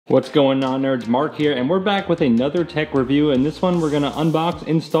What's going on, nerds? Mark here, and we're back with another tech review. And this one we're gonna unbox,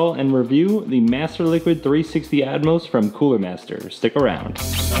 install, and review the Masterliquid 360 Atmos from Cooler Master. Stick around.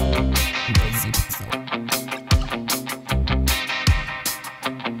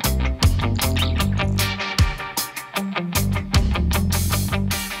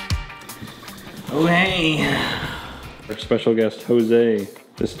 Oh hey! Our special guest Jose,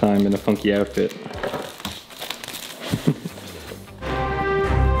 this time in a funky outfit.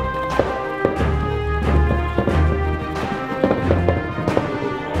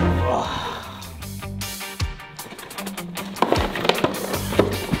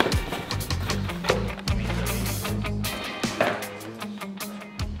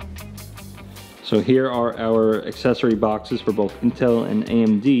 So here are our accessory boxes for both Intel and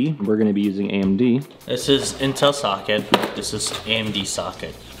AMD. We're gonna be using AMD. This is Intel socket, this is AMD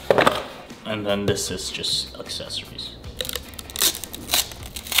socket, and then this is just accessories.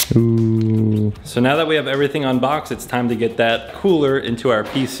 Ooh. So now that we have everything unboxed, it's time to get that cooler into our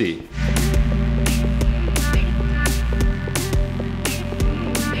PC.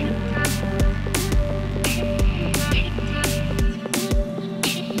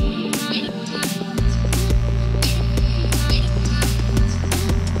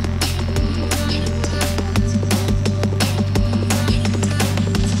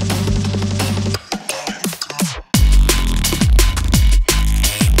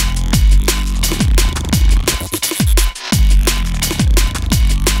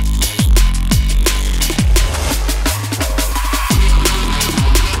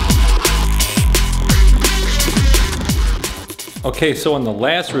 Okay, so on the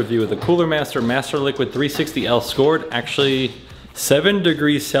last review, the Cooler Master Masterliquid 360L scored actually 7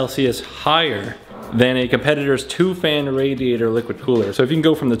 degrees Celsius higher than a competitor's 2-fan radiator liquid cooler. So if you can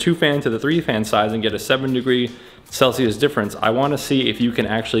go from the 2-fan to the 3-fan size and get a 7-degree Celsius difference, I want to see if you can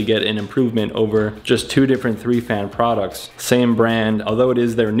actually get an improvement over just 2 different 3-fan products. Same brand, although it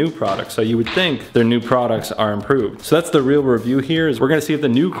is their new product, so you would think their new products are improved. So that's the real review here, is we're going to see if the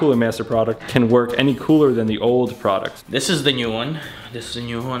new Cooler Master product can work any cooler than the old product. This is the new one. This is the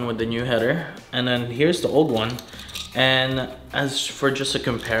new one with the new header. And then here's the old one. And as for just a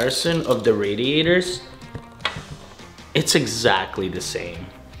comparison of the radiators, it's exactly the same.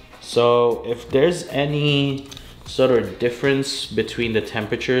 So if there's any sort of difference between the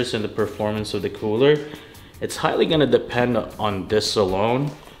temperatures and the performance of the cooler, it's highly gonna depend on this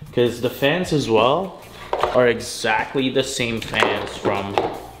alone, because the fans as well are exactly the same fans from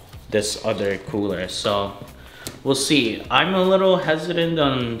this other cooler. So we'll see. I'm a little hesitant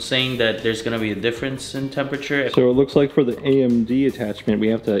on saying that there's gonna be a difference in temperature. So it looks like for the AMD attachment, we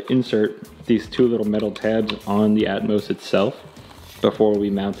have to insert these 2 little metal tabs on the Atmos itself before we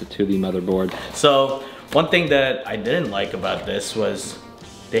mount it to the motherboard. So one thing that I didn't like about this was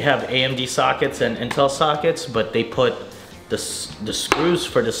they have AMD sockets and Intel sockets, but they put the screws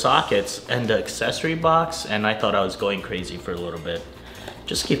for the sockets and the accessory box, and I thought I was going crazy for a little bit.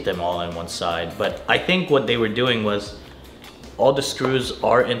 Just keep them all on one side. But I think what they were doing was all the screws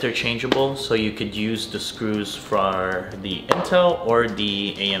are interchangeable, so you could use the screws for the Intel or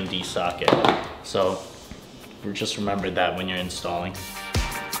the AMD socket. So just remember that when you're installing.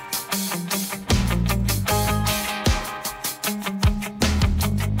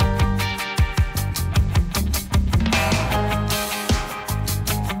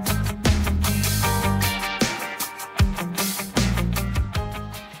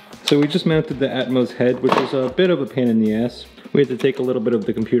 So we just mounted the Atmos head, which was a bit of a pain in the ass. We had to take a little bit of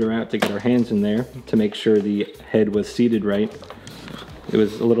the computer out to get our hands in there to make sure the head was seated right. It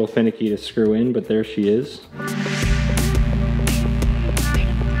was a little finicky to screw in, but there she is.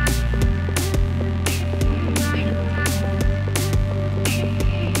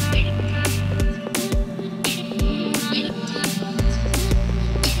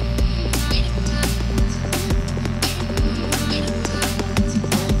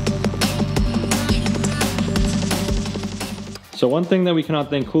 So one thing that we cannot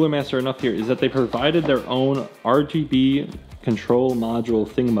thank Cooler Master enough here is that they provided their own RGB control module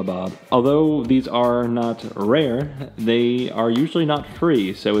thingamabob. Although these are not rare, they are usually not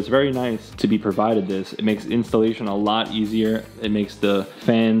free, so it's very nice to be provided this. It makes installation a lot easier. It makes the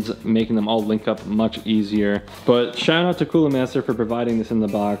fans, making them all link up much easier. But shout out to Cooler Master for providing this in the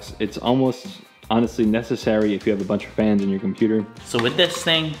box. It's almost honestly necessary if you have a bunch of fans in your computer. So with this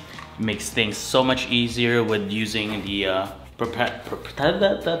thing, it makes things so much easier with using the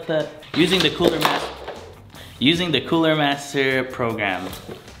using the Cooler Master program.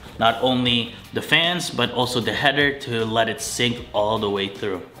 Not only the fans, but also the header to let it sync all the way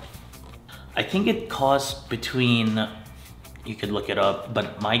through. I think it costs between You could look it up,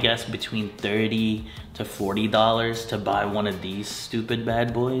 but my guess between $30 to $40 to buy one of these stupid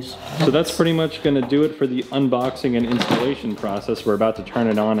bad boys. So that's pretty much gonna do it for the unboxing and installation process. We're about to turn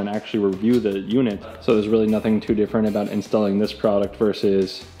it on and actually review the unit. So there's really nothing too different about installing this product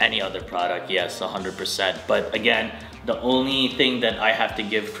versus any other product, yes, 100%. But again, the only thing that I have to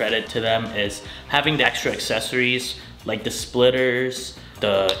give credit to them is having the extra accessories like the splitters,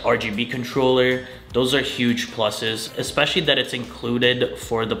 the RGB controller. Those are huge pluses, especially that it's included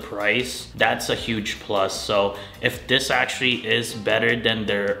for the price. That's a huge plus. So if this actually is better than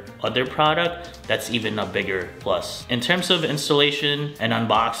their other product, that's even a bigger plus. In terms of installation and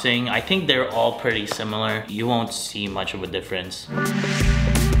unboxing, I think they're all pretty similar. You won't see much of a difference.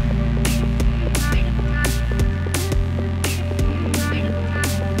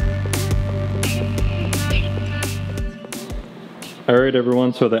 Alright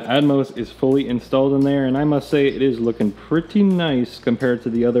everyone, so the Atmos is fully installed in there, and I must say it is looking pretty nice compared to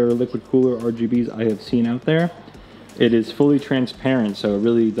the other liquid cooler RGBs I have seen out there. It is fully transparent, so it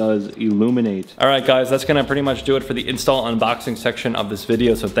really does illuminate. Alright guys, that's gonna pretty much do it for the install unboxing section of this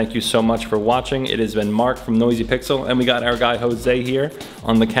video, so thank you so much for watching. It has been Mark from Noisy Pixel, and we got our guy Jose here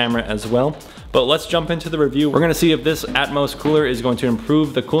on the camera as well. But let's jump into the review. We're gonna see if this Atmos cooler is going to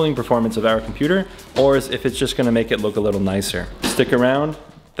improve the cooling performance of our computer, or if it's just gonna make it look a little nicer. Stick around.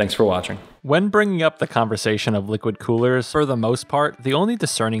 Thanks for watching. When bringing up the conversation of liquid coolers, for the most part, the only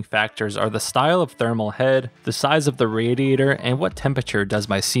discerning factors are the style of thermal head, the size of the radiator, and what temperature does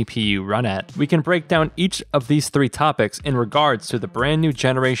my CPU run at. We can break down each of these three topics in regards to the brand new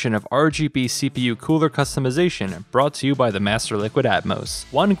generation of RGB CPU cooler customization brought to you by the Masterliquid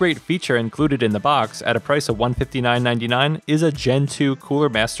Atmos. One great feature included in the box at a price of $159.99 is a Gen 2 Cooler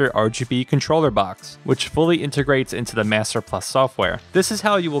Master RGB controller box, which fully integrates into the Master Plus software. This is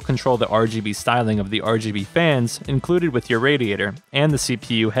how you will control the RGB styling of the RGB fans included with your radiator and the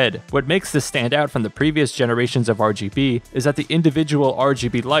CPU head. What makes this stand out from the previous generations of RGB is that the individual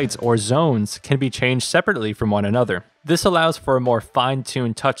RGB lights or zones can be changed separately from one another. This allows for a more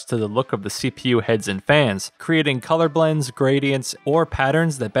fine-tuned touch to the look of the CPU heads and fans, creating color blends, gradients, or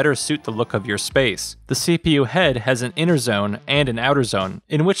patterns that better suit the look of your space. The CPU head has an inner zone and an outer zone,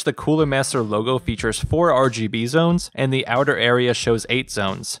 in which the Cooler Master logo features 4 RGB zones and the outer area shows 8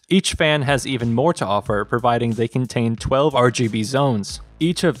 zones. Each fan has even more to offer, providing they contain 12 RGB zones.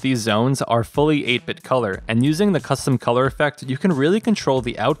 Each of these zones are fully 8-bit color, and using the custom color effect, you can really control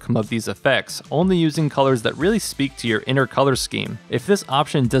the outcome of these effects, only using colors that really speak to your inner color scheme. If this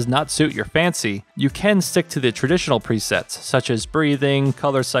option does not suit your fancy, you can stick to the traditional presets, such as breathing,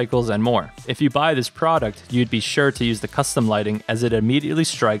 color cycles, and more. If you buy this product, you'd be sure to use the custom lighting as it immediately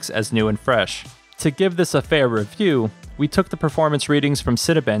strikes as new and fresh. To give this a fair review, we took the performance readings from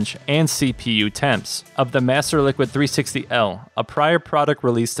Cinebench and CPU Temps of the Masterliquid 360L, a prior product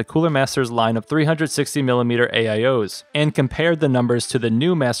released to Cooler Master's line of 360mm AIOs, and compared the numbers to the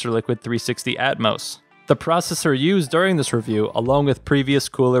new Masterliquid 360 Atmos. The processor used during this review, along with previous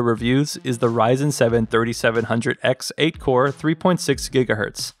cooler reviews, is the Ryzen 7 3700X 8-core 3.6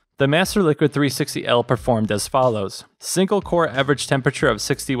 GHz. The Masterliquid 360L performed as follows. Single core average temperature of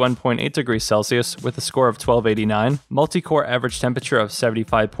 61.8 degrees Celsius with a score of 1289, multi-core average temperature of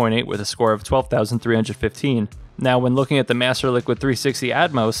 75.8 with a score of 12,315. Now when looking at the Masterliquid 360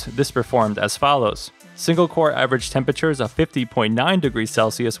 Atmos, this performed as follows. Single core average temperatures of 50.9 degrees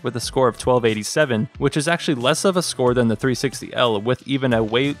Celsius with a score of 1287, which is actually less of a score than the 360L with even a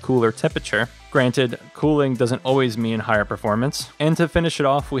way cooler temperature. Granted, cooling doesn't always mean higher performance. And to finish it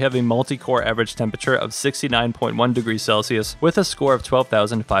off, we have a multi-core average temperature of 69.1 degrees Celsius with a score of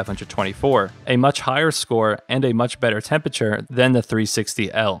 12,524, a much higher score and a much better temperature than the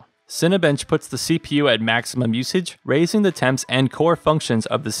 360L. Cinebench puts the CPU at maximum usage, raising the temps and core functions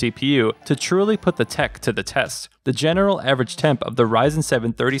of the CPU to truly put the tech to the test. The general average temp of the Ryzen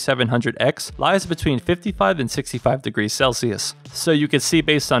 7 3700X lies between 55 and 65 degrees Celsius. So you can see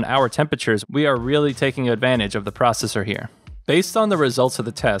based on our temperatures, we are really taking advantage of the processor here. Based on the results of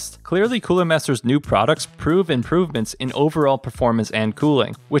the test, clearly Cooler Master's new products prove improvements in overall performance and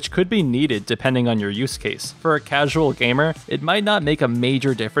cooling, which could be needed depending on your use case. For a casual gamer, it might not make a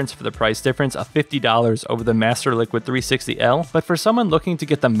major difference for the price difference of $50 over the Masterliquid 360L, but for someone looking to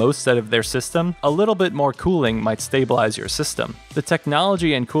get the most out of their system, a little bit more cooling might stabilize your system. The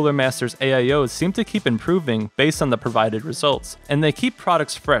technology in Cooler Master's AIOs seem to keep improving based on the provided results, and they keep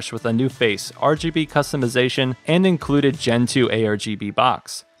products fresh with a new face, RGB customization, and included Gen 2 ARGB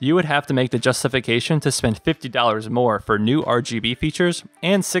box. you would have to make the justification to spend $50 more for new RGB features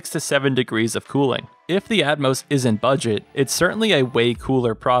and 6 to 7 degrees of cooling. If the Atmos isn't budget, it's certainly a way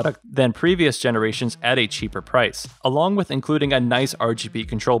cooler product than previous generations at a cheaper price, along with including a nice RGB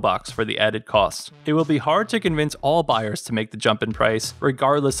control box for the added cost. It will be hard to convince all buyers to make the jump in price,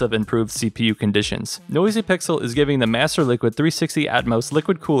 regardless of improved CPU conditions. Noisy Pixel is giving the Masterliquid 360 Atmos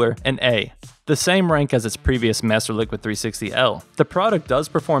Liquid Cooler an A, the same rank as its previous Masterliquid 360L. The product does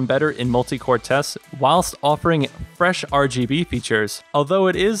perform better in multi-core tests whilst offering fresh RGB features, although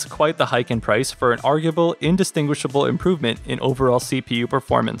it is quite the hike in price for an arguable, indistinguishable improvement in overall CPU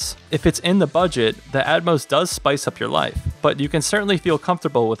performance. If it's in the budget, the Atmos does spice up your life, but you can certainly feel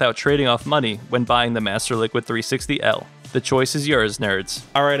comfortable without trading off money when buying the Masterliquid 360L. The choice is yours, nerds.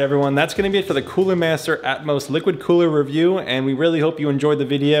 All right, everyone, that's gonna be it for the Cooler Master Atmos Liquid Cooler review, and we really hope you enjoyed the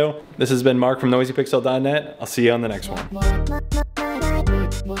video. This has been Mark from NoisyPixel.net. I'll see you on the next one.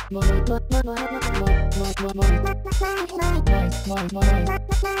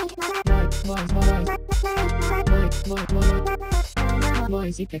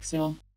 Noisy Pixel.